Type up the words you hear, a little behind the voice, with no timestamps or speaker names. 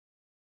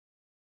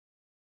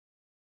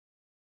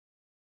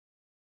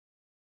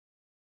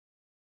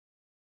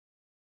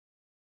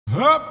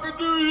Happy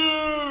New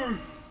Year!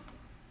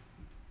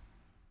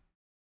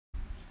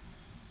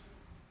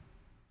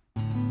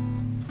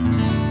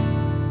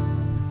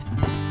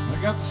 I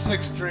got the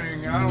sixth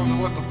string. I don't know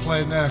what to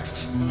play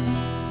next.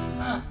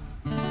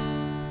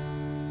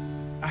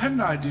 I had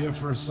an idea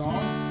for a song.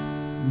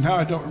 Now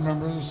I don't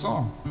remember the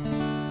song.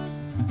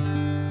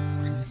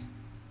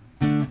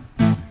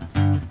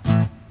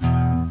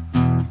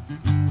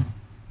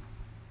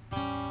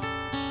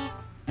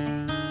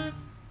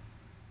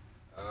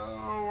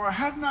 I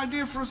had an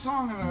idea for a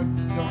song and I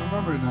don't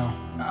remember it now.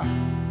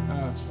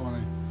 That's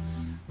funny.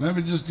 Let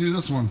me just do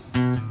this one.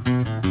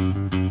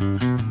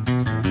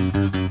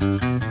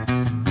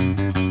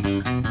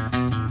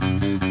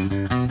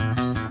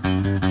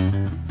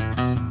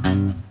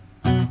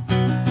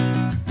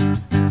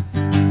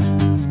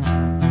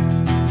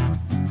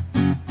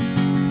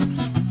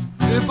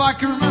 If I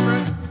can remember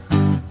it.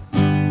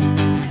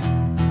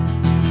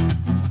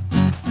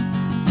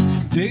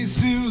 Day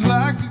seems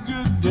like a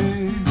good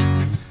day.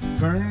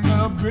 Burn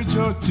a bridge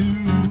or two,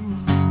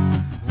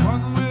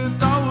 one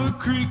with our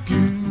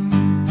creaking,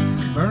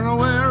 burn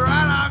away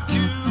right our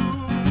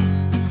cue.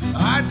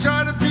 I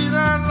try to be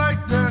not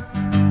like that,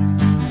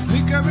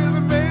 think I've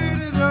even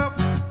made it up.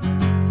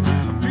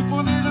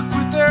 People need to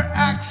quit their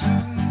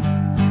accent,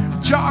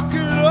 chalk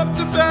it up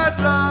to bad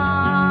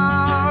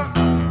luck.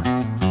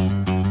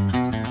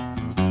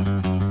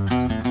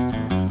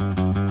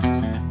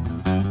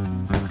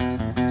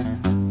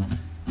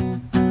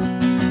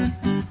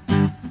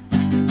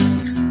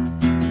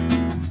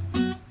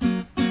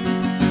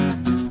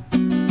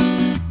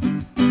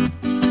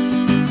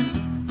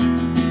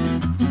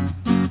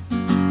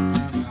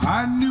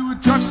 I knew a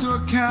truck's to a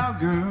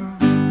cowgirl,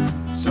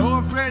 so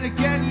afraid of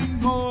getting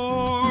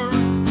bored.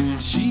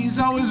 She's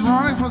always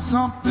wanting for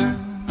something,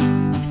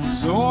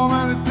 so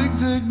many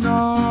things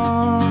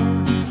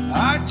ignored.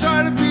 I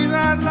try to be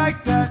not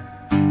like that,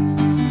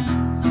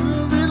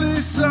 it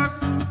really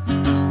sucked.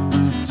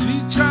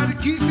 She tried to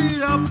keep me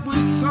up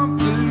with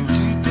something,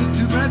 she did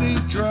too many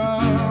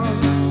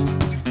drugs.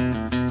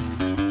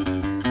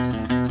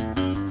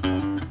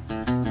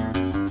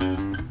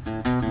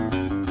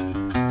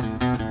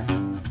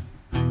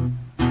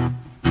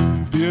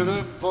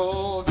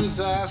 Beautiful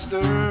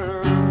disaster,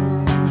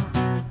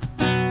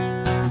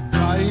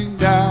 flying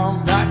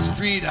down that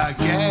street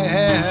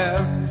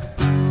again.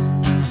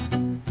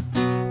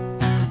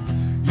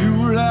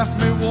 You left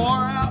me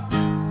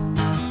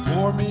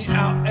wore me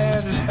out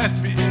and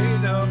left me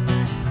ate up.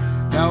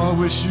 Now I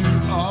wish you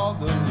all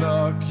the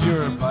luck.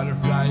 You're a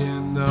butterfly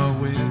in the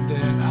wind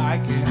and I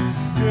can't.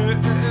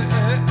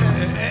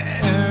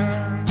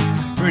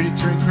 Pretty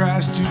train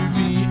crashed to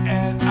me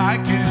and I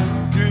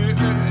can't.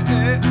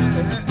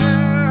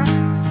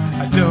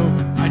 I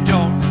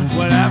don't,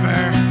 whatever.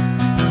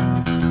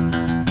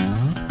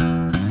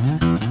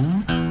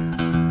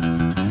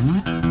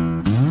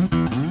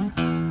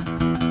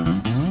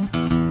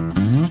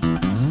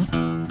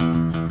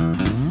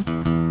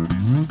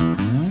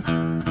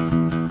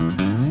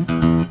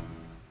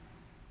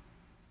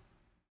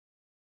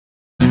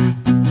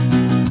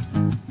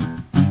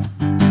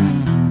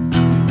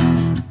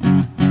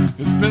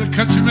 It's been a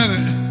country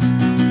minute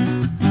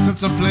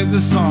since I played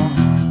this song.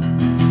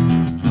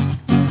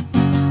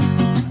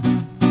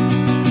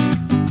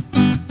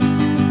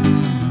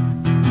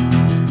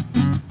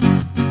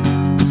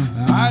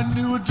 I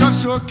knew a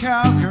drugstore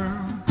cowgirl,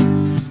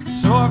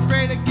 so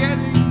afraid of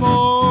getting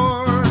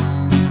bored.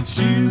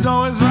 She's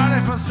always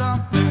running for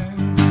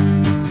something,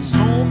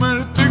 so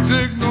many things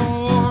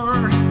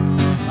ignored.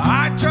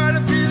 I try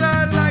to be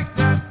not like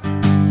that,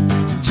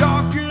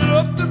 chalk it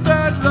up to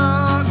bad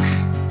luck.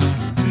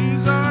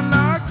 She's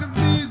unlike to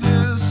be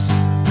this.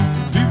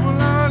 People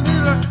I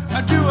need her,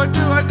 I do, I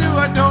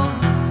don't.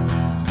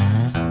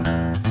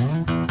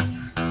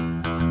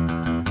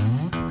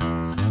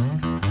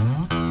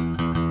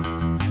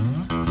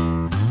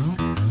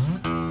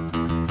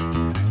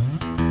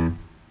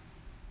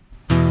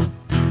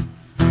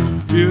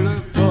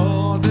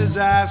 Beautiful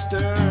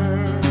disaster,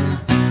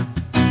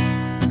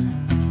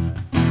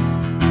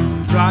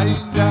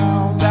 flying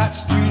down that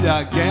street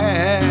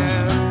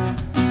again.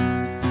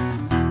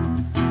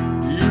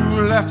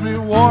 You left me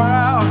wore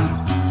out,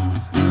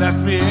 left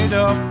me ate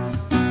up.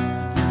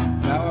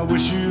 Now I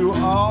wish you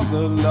all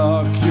the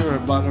luck. You're a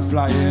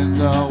butterfly in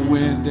the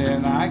wind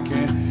and I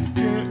can't.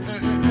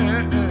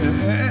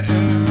 A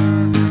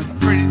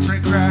pretty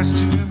train crashed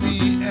to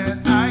me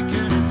and I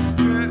can't.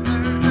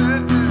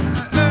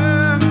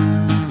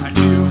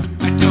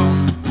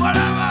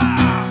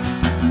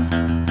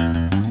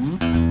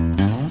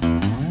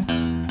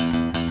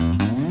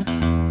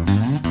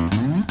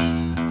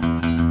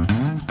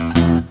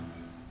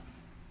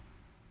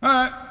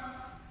 Alright,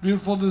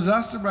 Beautiful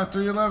Disaster by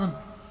 311.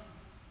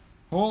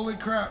 Holy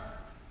crap.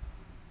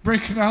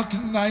 Breaking out the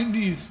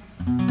 90s.